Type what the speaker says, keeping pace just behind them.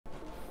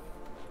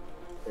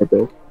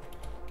Epic.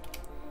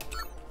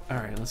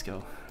 Alright, let's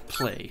go.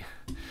 Play.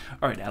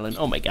 Alright, Alan.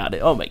 Oh my god.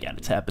 Oh my god,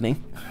 it's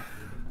happening.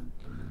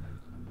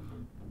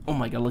 Oh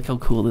my god, look how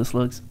cool this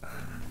looks.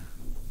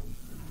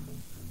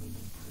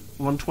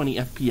 120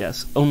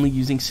 FPS, only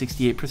using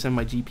 68% of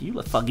my GPU.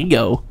 Let's fucking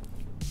go.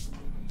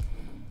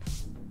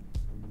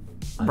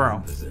 Bro.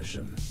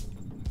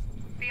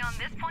 Beyond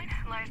this point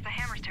lies the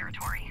Hammer's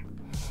territory.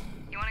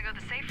 You want to go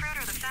the safe route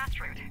or the fast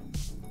route?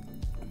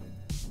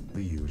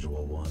 The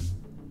usual one.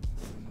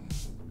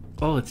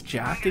 Oh, it's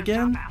Jack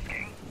again?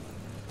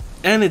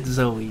 And it's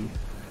Zoe.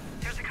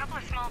 There's a couple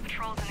of small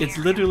patrols in It's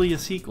the area. literally a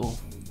sequel.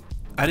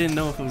 I didn't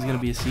know if it was gonna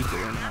be a sequel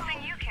or not.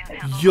 Nothing you can't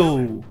handle.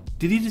 Yo,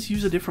 did he just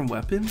use a different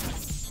weapon?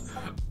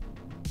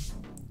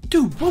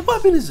 Dude, what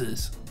weapon is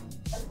this?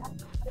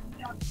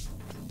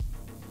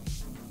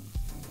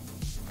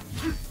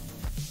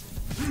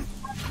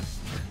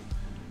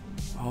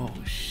 Oh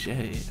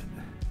shit.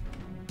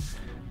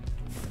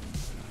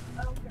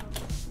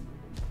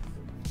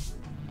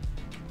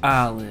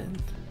 Alan.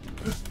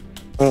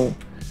 Oh.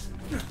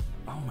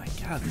 Oh my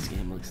god, this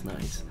game looks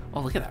nice.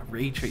 Oh, look at that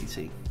ray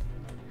tracing.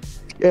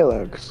 It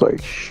looks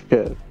like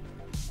shit.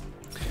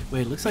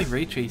 Wait, it looks like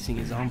ray tracing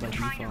is on by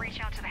Trying to default. reach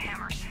out to the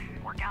Hammers,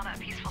 work out a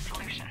peaceful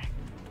solution.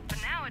 But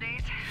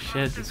nowadays, Shit,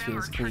 most this of them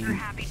feels are clean.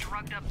 trigger-happy,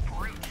 drugged-up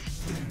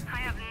brutes. I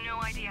have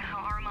no idea how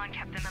Armand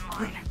kept them in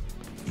line.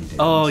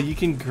 Oh, you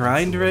can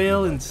grind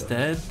rail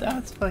instead?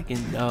 That's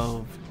fucking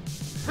dope.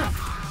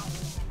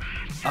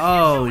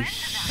 Oh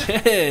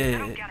shit. I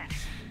don't get it.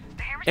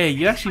 The Hammers Hey,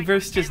 you are actually like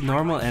verse just stand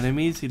normal like-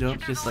 enemies who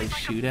don't just like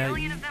shoot at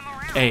you?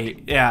 Hey,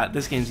 yeah,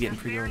 this game's getting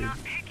They're pre-ordered.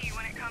 not picky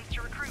when it comes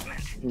to recruitment.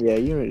 Yeah,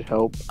 you need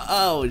help.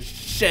 Oh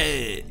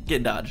shit!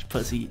 Get dodged,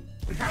 pussy.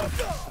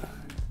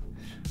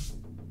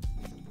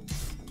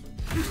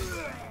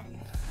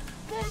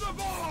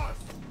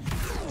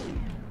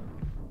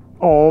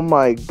 Oh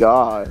my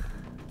god.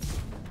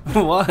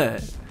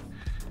 What?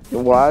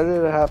 Why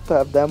did it have to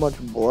have that much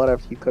blood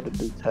after you cut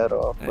his head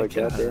off? I Like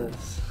that damn.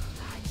 guess.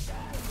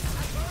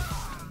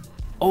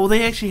 Oh,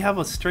 they actually have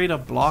a straight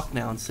up block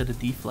now instead of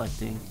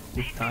deflecting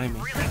with timing.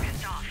 Really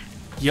pissed off.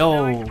 So I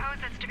Yo, suppose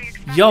that's to be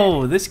expected.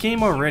 yo, this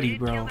game already, Did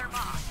kill bro. their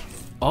boss.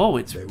 Oh,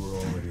 it's They were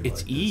already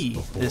it's like E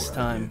before this I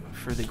time did.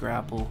 for the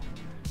grapple.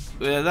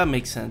 Yeah, that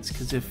makes sense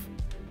because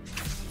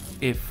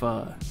if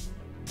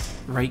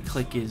right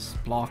click is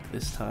block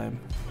this time.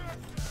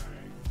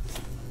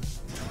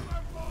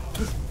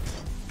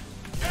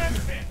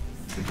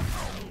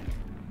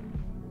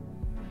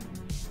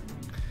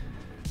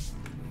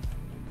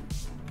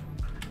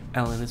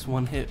 Alan, it's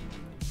one hit,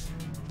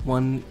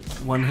 one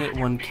hit,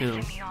 one kill.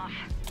 Pissing me off.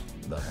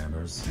 The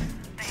Hammers.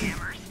 The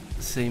Hammers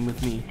Same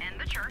with me. and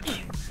the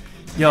church.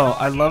 Yo,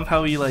 I love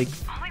how he like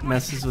All I want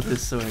messes is with his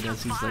to sword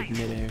as he's like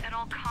survive midair. At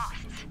all costs.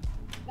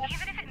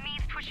 Even if it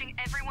means pushing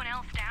everyone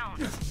else down.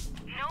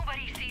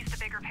 Nobody sees the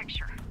bigger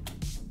picture.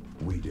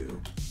 We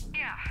do.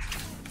 Yeah.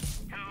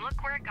 And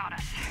look where it got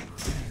us.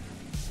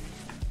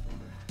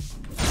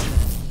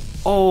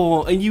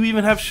 Oh, and you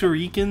even have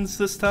shurikens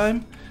this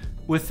time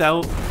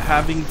without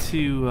having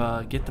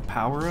to get the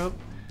power up.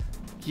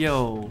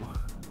 Yo,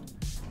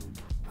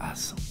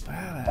 that's so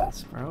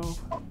badass, bro.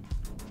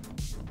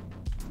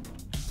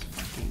 Let's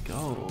fucking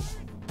go.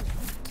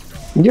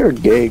 You're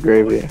gay,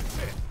 Gravy.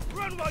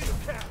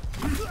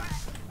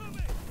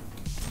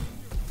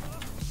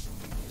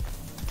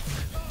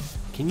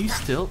 Can you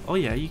still? Oh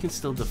yeah, you can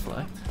still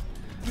deflect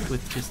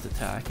with just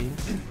attacking.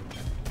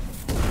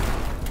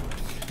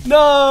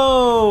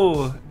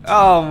 No!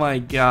 Oh my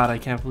god, I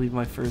can't believe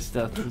my first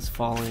death was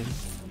falling.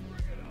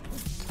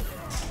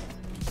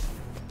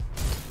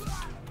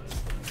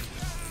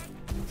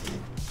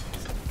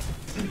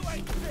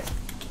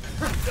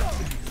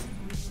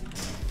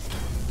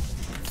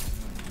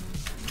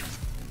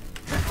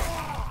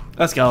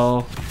 Let's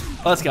go.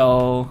 Let's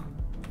go.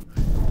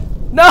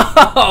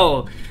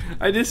 No!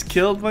 I just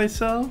killed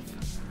myself?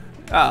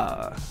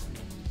 Ah.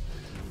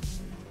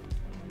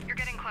 You're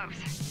getting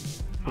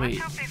close. Wait.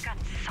 Let's hope they've got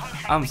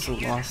something I'm we so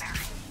can use lost in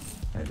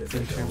there. And if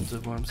in they terms don't,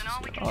 of where I'm Then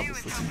all we supposed to can go. Oh, do this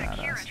is looks hope that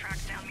Kira badass.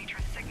 tracks down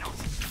Mitra's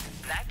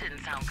signals. That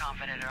didn't sound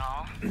confident at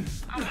all.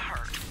 I'm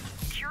hurt.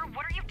 Kira,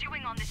 what are you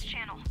doing on this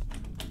channel?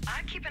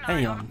 I keep an eye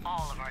Hang on on.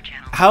 all of our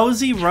channels. How is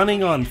he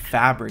running on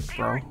fabric, They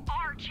bro? are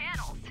our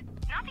channels,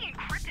 not the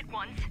encrypted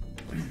ones.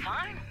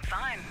 Fine,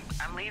 fine.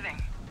 I'm leaving.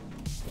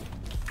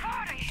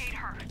 God, I hate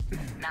her.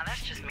 Now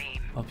that's just mean.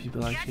 Oh,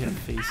 people actually have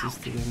faces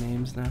to their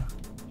names now.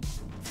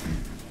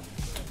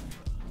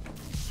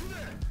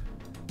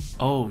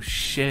 Oh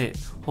shit.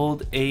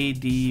 Hold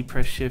AD,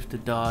 press shift to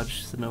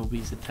dodge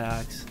Shinobi's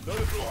attacks.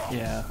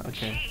 Yeah,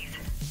 okay.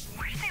 Jeez,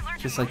 where did they learn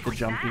Just to like move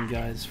the like jumping that?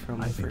 guys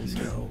from I the think first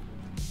you game. know.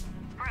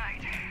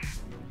 Right.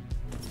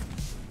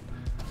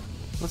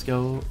 Let's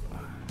go.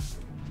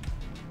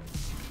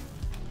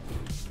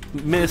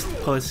 Missed,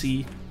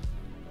 pussy.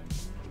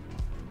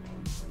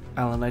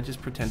 Alan, I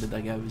just pretended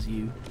that guy was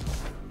you.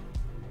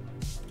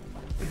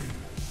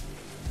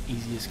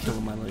 Easiest kill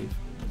of my life.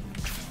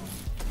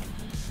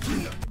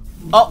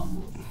 Oh!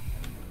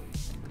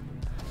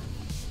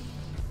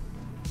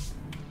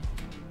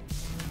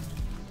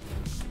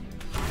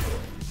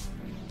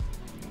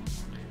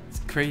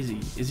 crazy.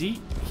 Is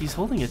he? He's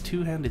holding a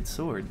two-handed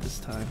sword this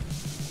time.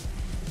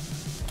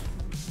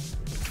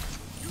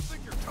 You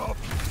think you're tough?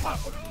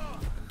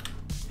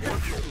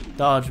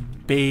 Dodge,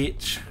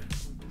 bitch.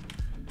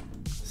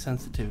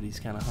 Sensitivity's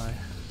kind of high.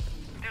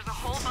 There's a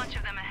whole bunch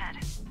of them ahead.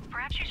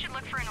 Perhaps you should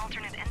look for an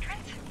alternate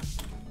entrance?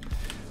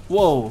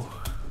 Whoa.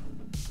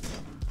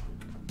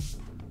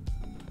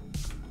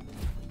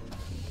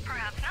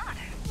 Perhaps not.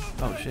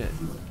 Oh shit.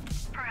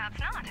 Perhaps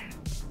not.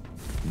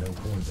 No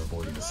point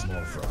avoiding a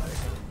small fry.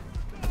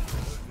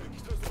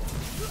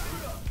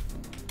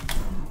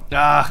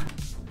 Ah!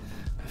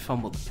 I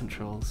fumbled the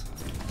controls.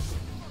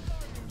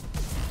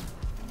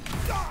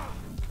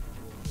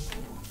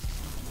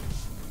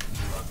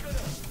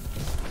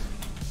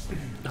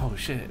 Oh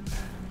shit.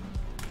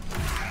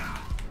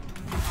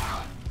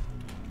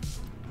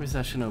 Where's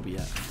that shinobi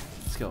at?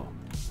 Let's go.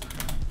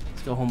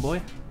 Let's go,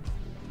 homeboy.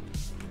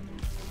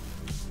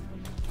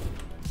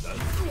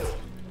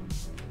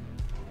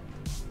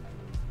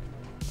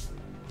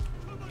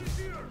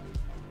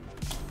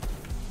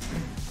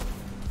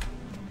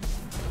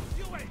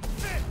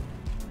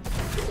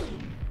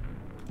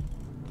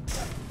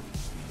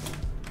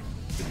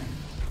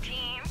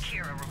 Team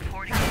Kira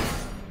reporting.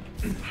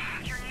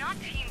 You're not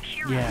Team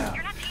Kira. Yeah.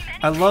 You're not Team anything.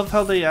 I love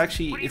how they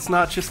actually, it's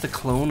not just a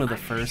clone of the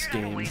first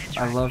game.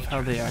 I love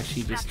how they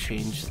actually just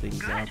change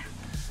things up.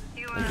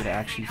 Like it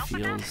actually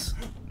feels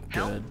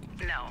good.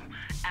 No.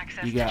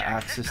 Access You to got Jack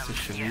access to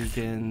systems, yes.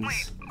 shurikens,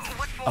 Wait,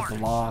 what a for?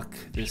 block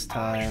this The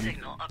only time.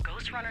 signal a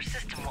Ghostrunner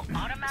system will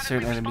automatically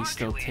Certain enemies respond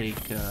still to is-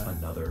 take,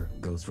 Another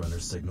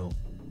Ghostrunner signal.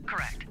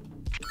 Correct.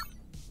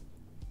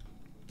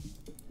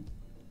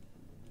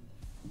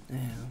 yeah.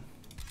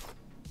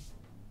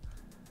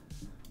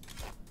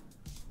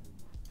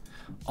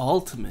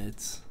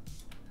 Ultimates?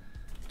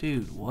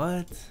 Dude,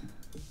 what?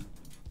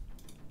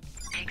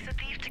 Takes a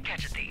thief to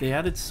catch a thief. They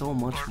added so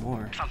much Or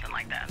more something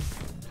like that.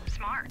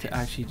 Smart. to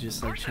actually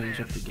just like change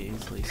up the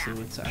gameplay so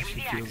it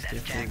actually feels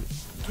different.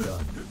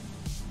 Done.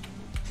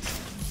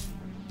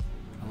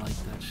 I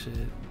like that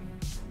shit.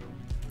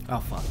 Oh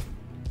fuck.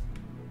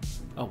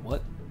 Oh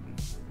what?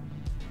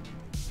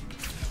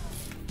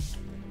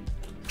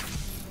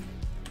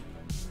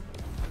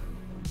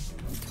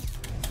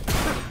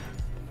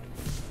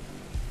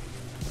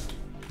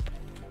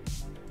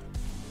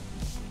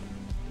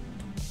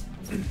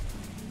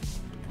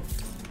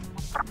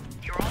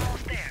 You're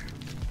almost there.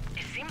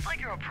 It seems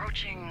like you're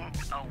approaching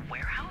a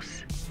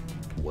warehouse.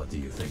 What do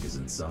you think is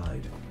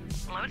inside?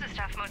 Loads of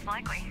stuff, most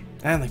likely.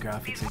 And the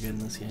graphics are good in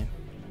this game.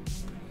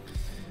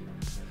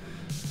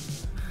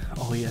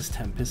 Oh, he has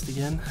Tempest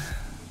again.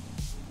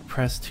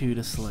 Press 2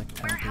 to select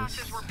Tempest.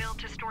 Warehouses were built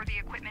to store the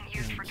equipment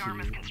used for Thank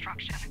Dharma's you.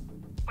 construction.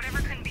 Whatever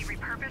couldn't be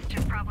repurposed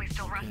is probably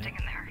still rusting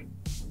in there.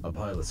 A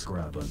pile of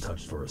scrap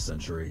untouched for a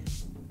century.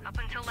 Up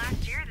until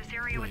last year, this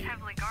area was Wait.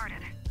 heavily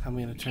guarded. How am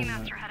I gonna turn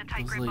Keymaster had a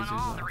tight those grip on lasers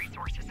all the off?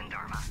 resources in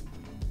Dharma.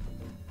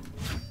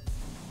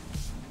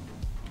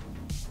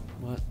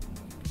 What?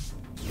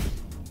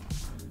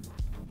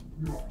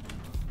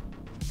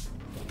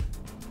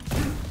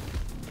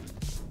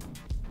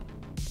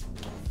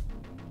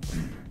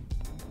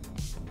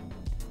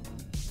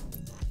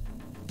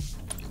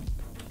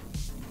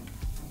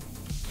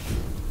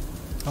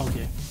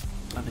 Okay,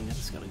 I think I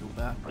just gotta go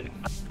back.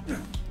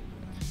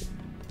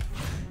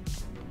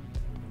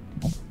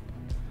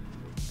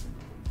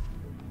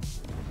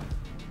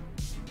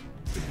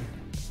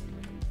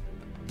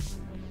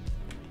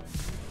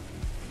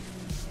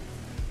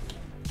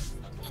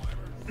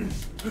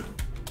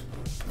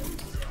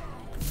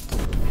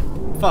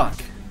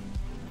 Fuck.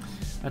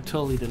 That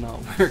totally did not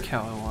work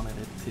how I wanted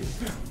it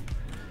to.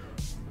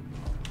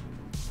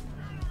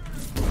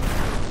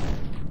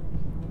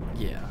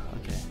 Yeah,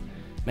 okay.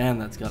 Man,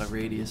 that's got a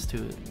radius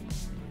to it.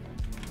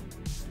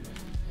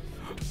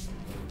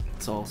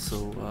 It's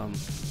also,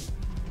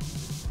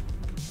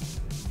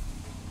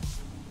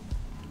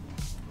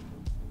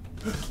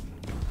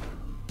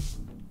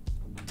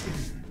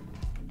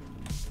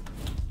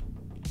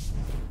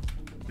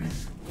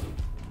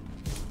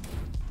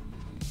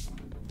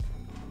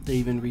 they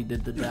even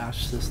redid the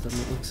dash system.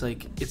 It looks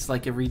like it's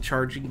like a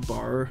recharging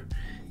bar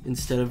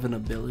instead of an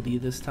ability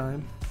this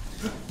time.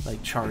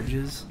 Like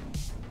charges.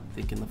 I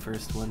think in the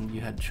first one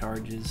you had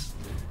charges.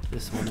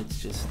 This one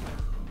it's just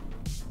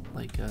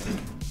like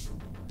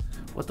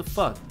what the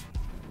fuck?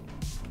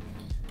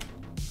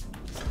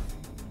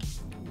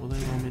 What do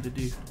they want me to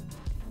do?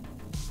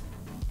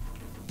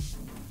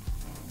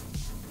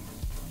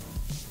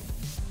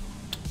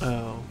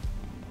 Oh.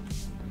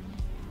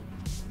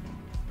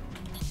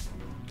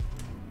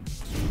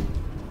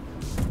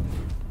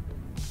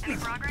 Any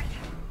progress?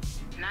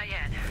 Not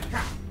yet.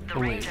 The Oh,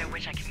 range wait. at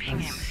which I can ping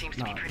him That's seems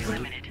to be not pretty right.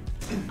 limited.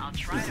 I'll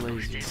try It's to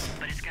boost it, lasers.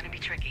 but it's gonna be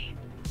tricky.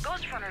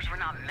 Ghostrunners were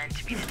not meant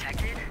to be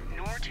detected,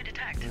 nor to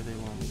detect. Where do they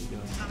want me to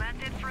go? So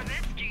that's it for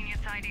this genius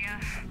idea.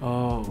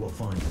 Oh. We'll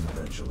find him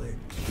eventually.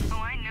 Oh,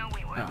 I know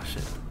we will. Oh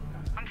shit.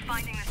 I'm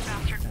finding this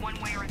bastard one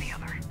way or the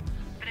other.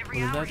 But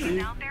every What did hour that he's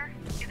do? out there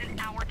is an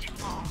hour too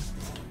long.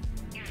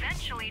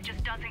 Eventually, it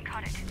just doesn't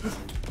cut it.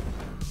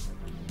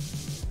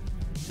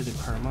 Did it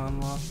perma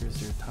unlock or is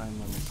there a time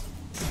limit?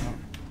 Oh,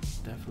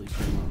 definitely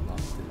perma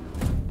unlocked it.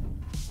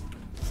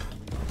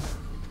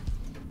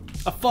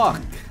 Ah,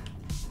 fuck!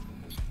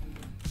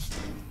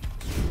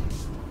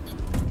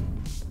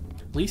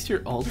 At least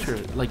your ultra,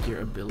 like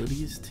your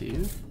abilities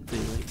too,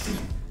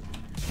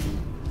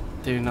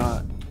 they're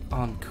not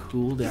on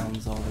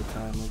cooldowns all the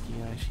time, like you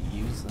can actually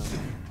use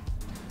them.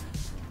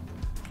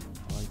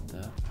 I like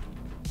that.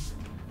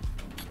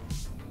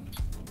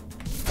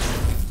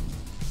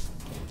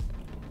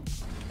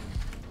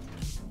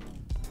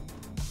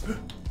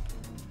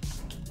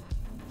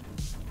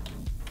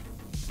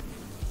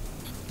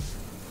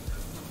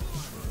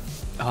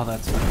 Oh,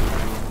 that's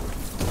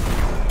funny.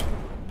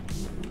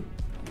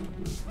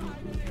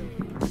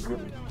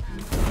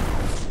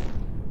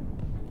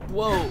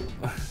 Whoa!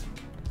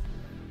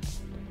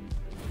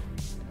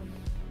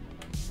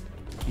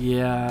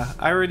 Yeah,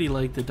 I already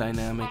like the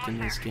dynamic in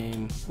this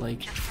game. Like,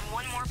 Just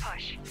one more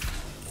push.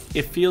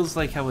 it feels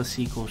like how a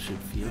sequel should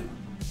feel.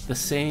 The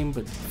same,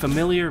 but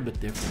familiar, but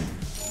different.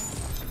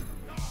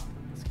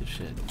 That's good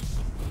shit.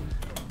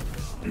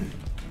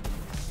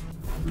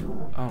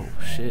 Oh,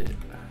 shit.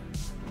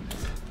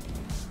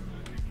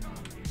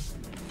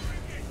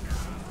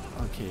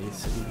 Okay,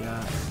 so we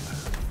got...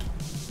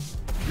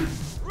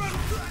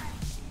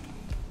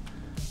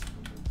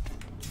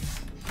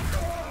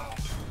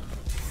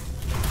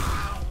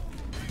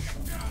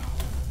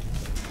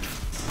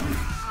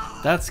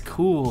 That's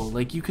cool.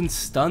 Like, you can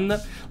stun them.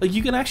 Like,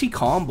 you can actually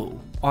combo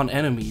on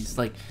enemies.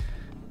 Like,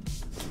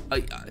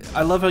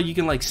 I love how you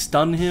can, like,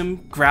 stun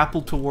him,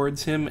 grapple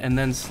towards him, and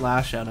then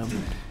slash at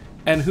him.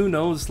 And who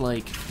knows,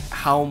 like,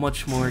 how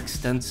much more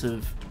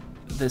extensive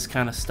this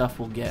kind of stuff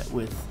will get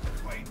with,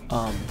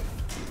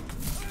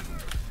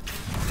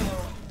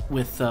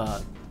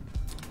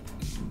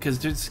 because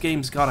this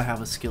game's gotta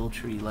have a skill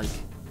tree like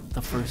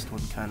the first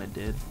one kind of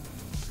did.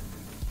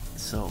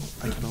 So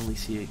I can only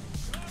see it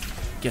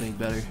getting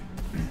better.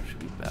 Should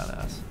be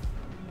badass.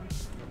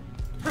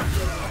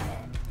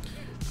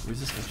 Where's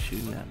this guy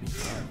shooting at me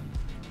from?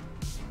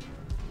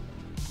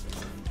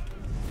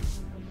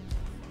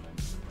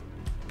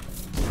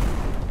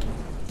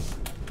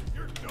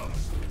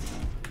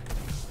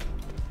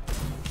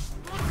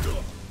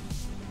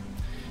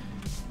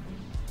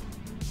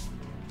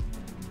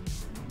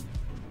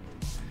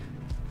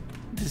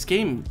 This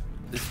game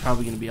is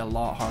probably going to be a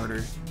lot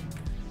harder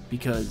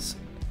because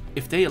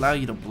if they allow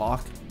you to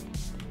block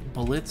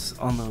bullets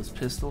on those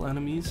pistol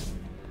enemies,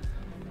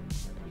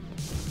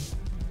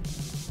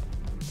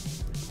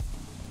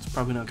 it's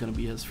probably not going to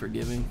be as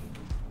forgiving.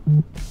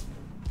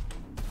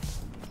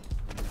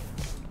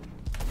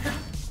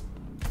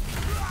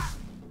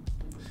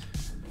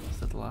 Is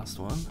that the last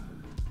one?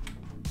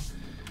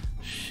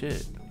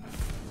 Shit.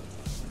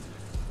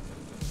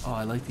 Oh,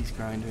 I like these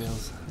grind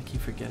rails. I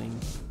keep forgetting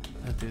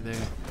that they're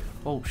there.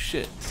 Oh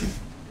shit.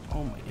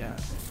 Oh my god.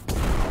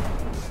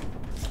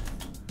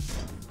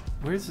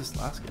 Where's this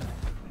last guy?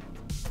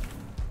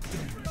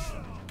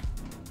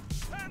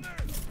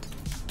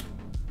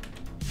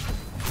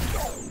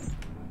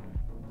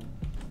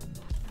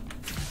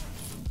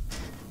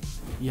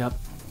 Yep.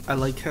 I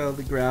like how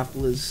the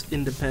grapple is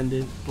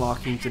independent,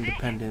 blocking's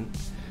independent,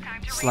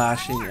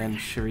 slashing and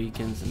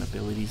shurikens and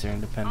abilities are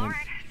independent.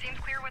 Alright, seems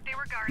clear what they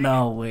were guarding.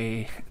 No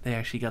way. They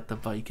actually got the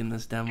bike in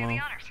this Do the demo.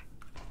 honors.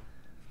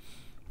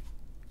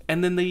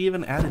 And then they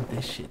even added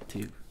this shit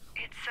too.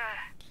 It's,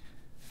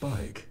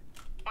 Bike.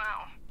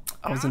 wow.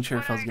 I wasn't Not sure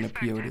if I what was gonna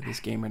expected. pre-order this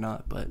game or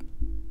not, but Think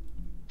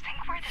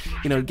where this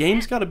must you know, have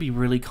games been. gotta be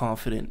really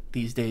confident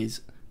these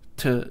days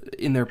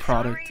in their Sorry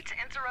product to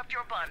interrupt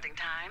your bonding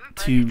time,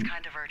 but to it's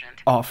kind of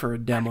urgent. offer a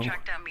demo,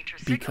 Track down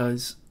Mitra's signal,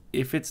 because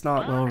if it's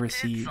not well but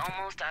received, it's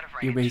almost out of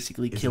you're range.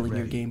 basically Is it killing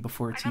your ready? game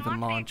before it's I even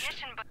unlocked the launched.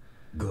 ignition,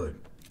 Good.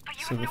 but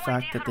you So have the no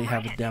fact idea that they how to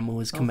have a work it. demo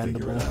is I'll figure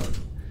commendable. it out.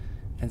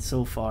 And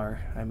so far,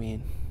 I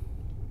mean,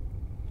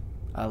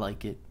 I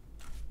like it.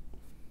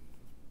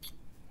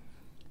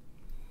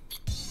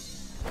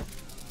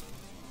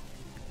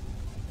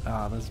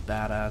 Ah, that's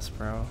badass,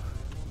 bro.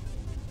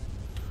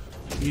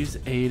 Use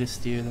A to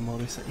steer the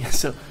motorcycle. Yeah,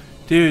 so,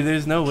 dude,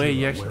 there's no way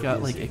you actually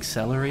got like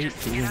accelerate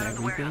too and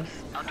everything.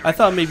 I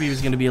thought maybe it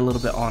was gonna be a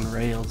little bit on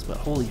rails, but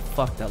holy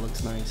fuck, that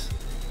looks nice.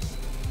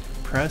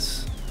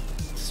 Press,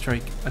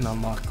 strike, and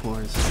unlock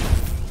cores.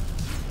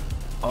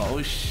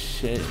 Oh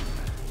shit.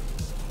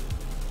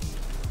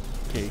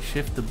 Okay,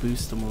 shift to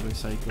boost the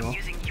motorcycle. I'm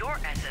using your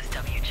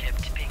SSW chip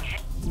to ping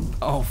his.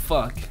 Oh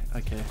fuck.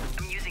 Okay.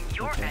 I'm using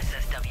your Okay.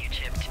 SSW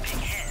chip to ping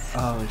his.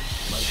 Oh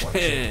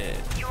shit.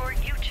 Your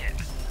U chip.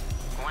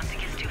 Once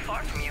it gets too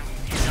far from you,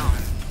 it's on.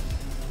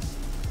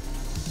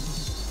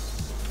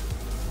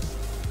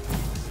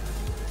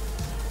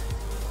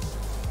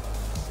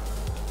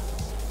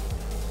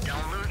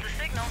 Don't lose the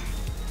signal.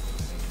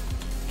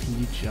 Can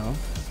you jump?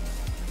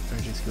 Or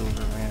just go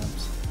over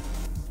ramps?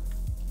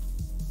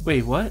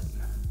 Wait, what?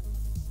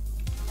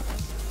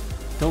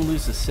 Don't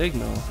lose the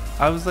signal.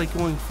 I was like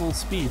going full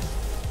speed.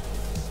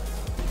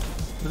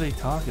 What are they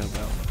talking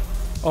about?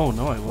 Oh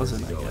no, I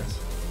wasn't, I going? guess.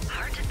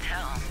 Hard to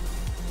tell.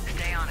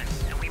 Stay on it,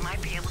 and we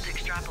might be able to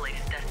extrapolate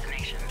his destination.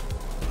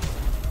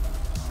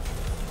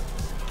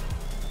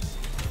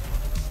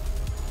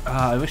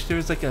 I wish there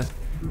was like a...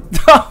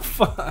 Oh,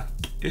 fuck.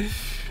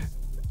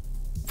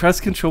 Press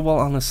control while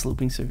on a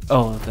sloping surface.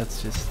 Oh,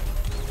 that's just...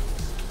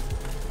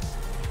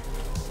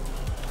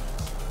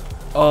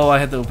 Oh, I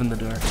had to open the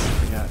door. I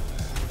forgot.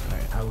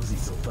 Alright. How is he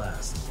so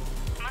fast?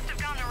 Must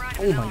have gone the right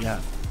Oh my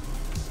god.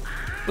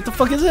 What the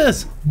fuck is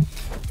this?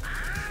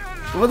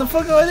 What the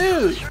fuck do I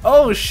do?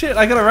 Oh shit,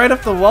 I gotta ride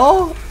up the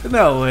wall?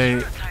 No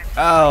way.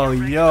 Oh,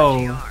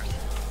 yo.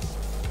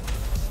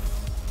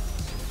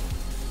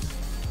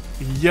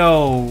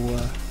 Yo.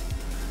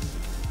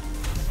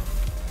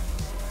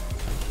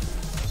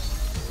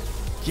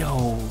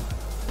 Yo.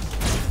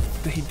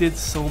 They did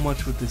so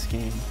much with this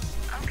game.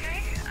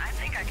 Okay, I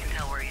think I can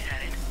tell where he's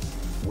headed.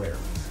 Where?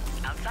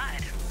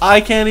 Outside.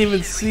 I can't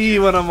even see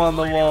when I'm on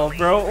the wall,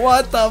 bro.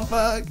 What the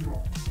fuck?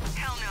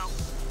 Hell no.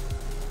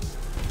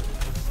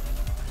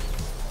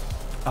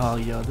 Oh,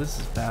 yo, this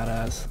is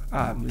badass.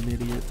 I'm an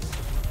idiot.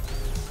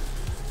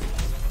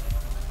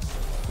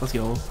 Let's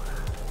go.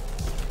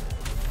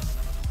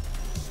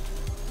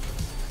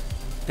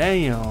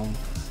 Damn.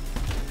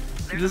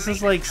 This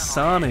is like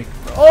Sonic.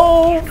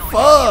 Oh,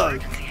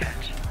 fuck.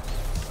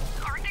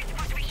 Aren't they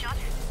supposed to be shut?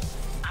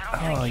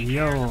 Oh,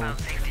 yo.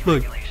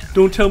 Look,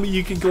 don't tell me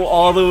you can go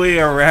all the way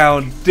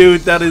around.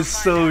 Dude, that is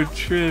so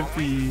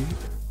trippy.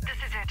 This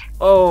is it.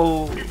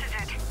 Oh, This is it.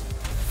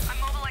 I'm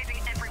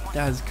mobilizing everyone.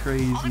 that's All the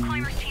crazy.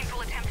 climbers teams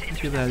will attempt to Look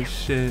at intercept that him.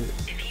 shit.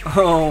 If he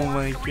Oh really my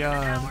wants to leave the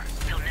god. tower,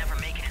 he'll never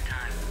make it in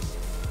time.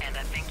 And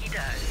I think he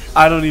does.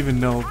 I don't even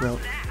know, bro.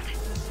 That.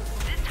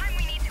 This time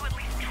we need to at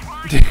least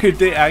try. Dude,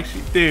 they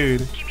actually,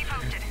 dude. Keep me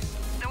posted.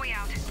 Zoe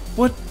out.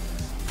 What?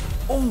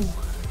 Oh.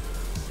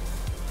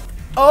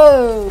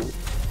 Oh.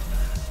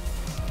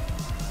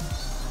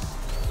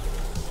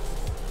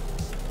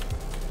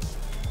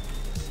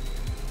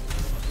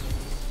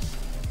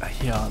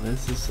 Yeah,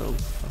 this is so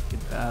fucking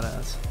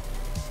badass.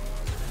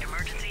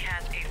 Emergency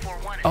hatch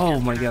 841 is Oh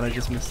just my around god, I you.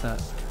 just missed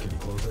that. Can you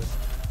close it?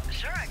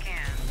 Sure I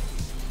can.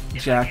 If I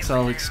Jack's get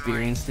all there,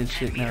 experienced and like,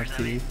 shit 10 now meters of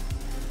too. it.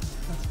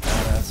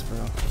 That's badass,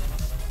 bro.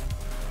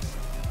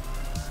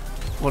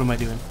 What am I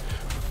doing?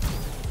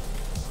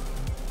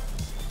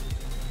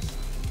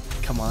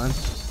 Come on.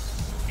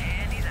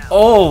 And he's out.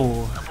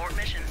 Oh! Abort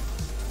mission.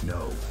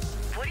 No.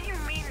 What do you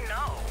mean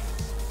no?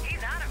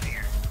 He's out of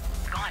here.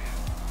 Gone.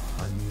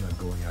 I mean I'm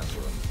going after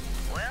him.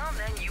 Well,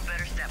 then you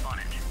better step on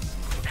it.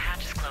 The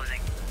hatch is closing.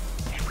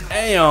 And we won't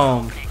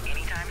Damn! open it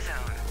anytime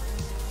soon.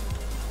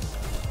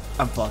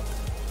 I'm fucked.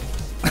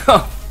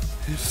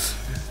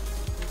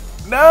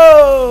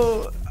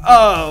 No!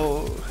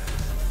 Oh!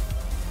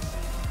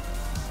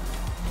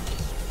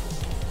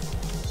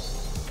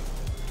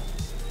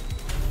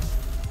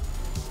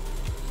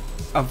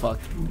 I'm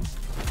fucked.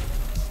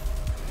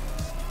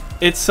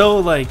 It's so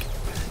like,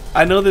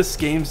 I know this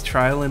game's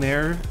trial and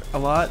error a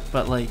lot,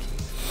 but like,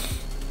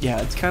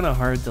 yeah, it's kind of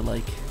hard to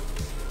like,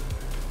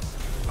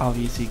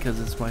 obviously because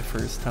it's my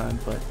first time,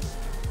 but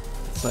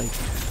it's like,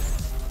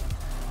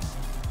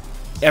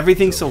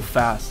 everything's so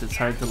fast, it's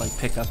hard to like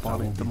pick up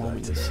on it the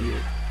moment you see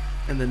it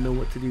and then know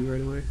what to do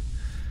right away.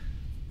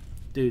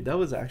 Dude, that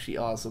was actually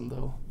awesome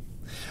though.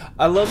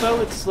 I love how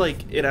it's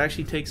like, it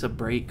actually takes a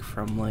break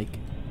from like,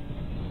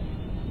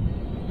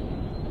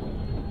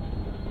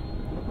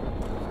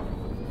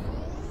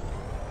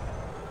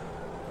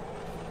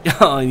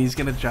 oh, and he's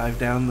gonna drive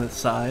down the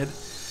side.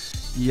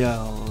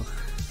 Yo.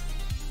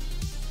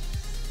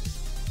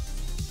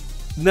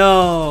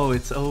 No,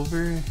 it's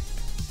over.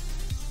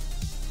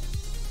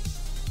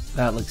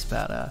 That looks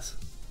badass.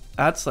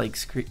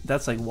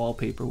 That's like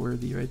wallpaper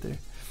worthy right there.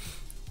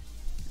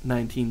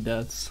 19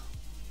 deaths.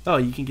 Oh,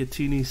 you can get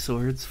 2 new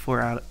swords,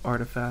 4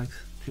 artifacts,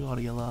 2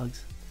 audio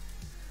logs.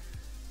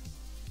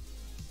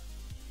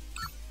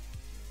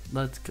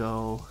 Let's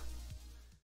go.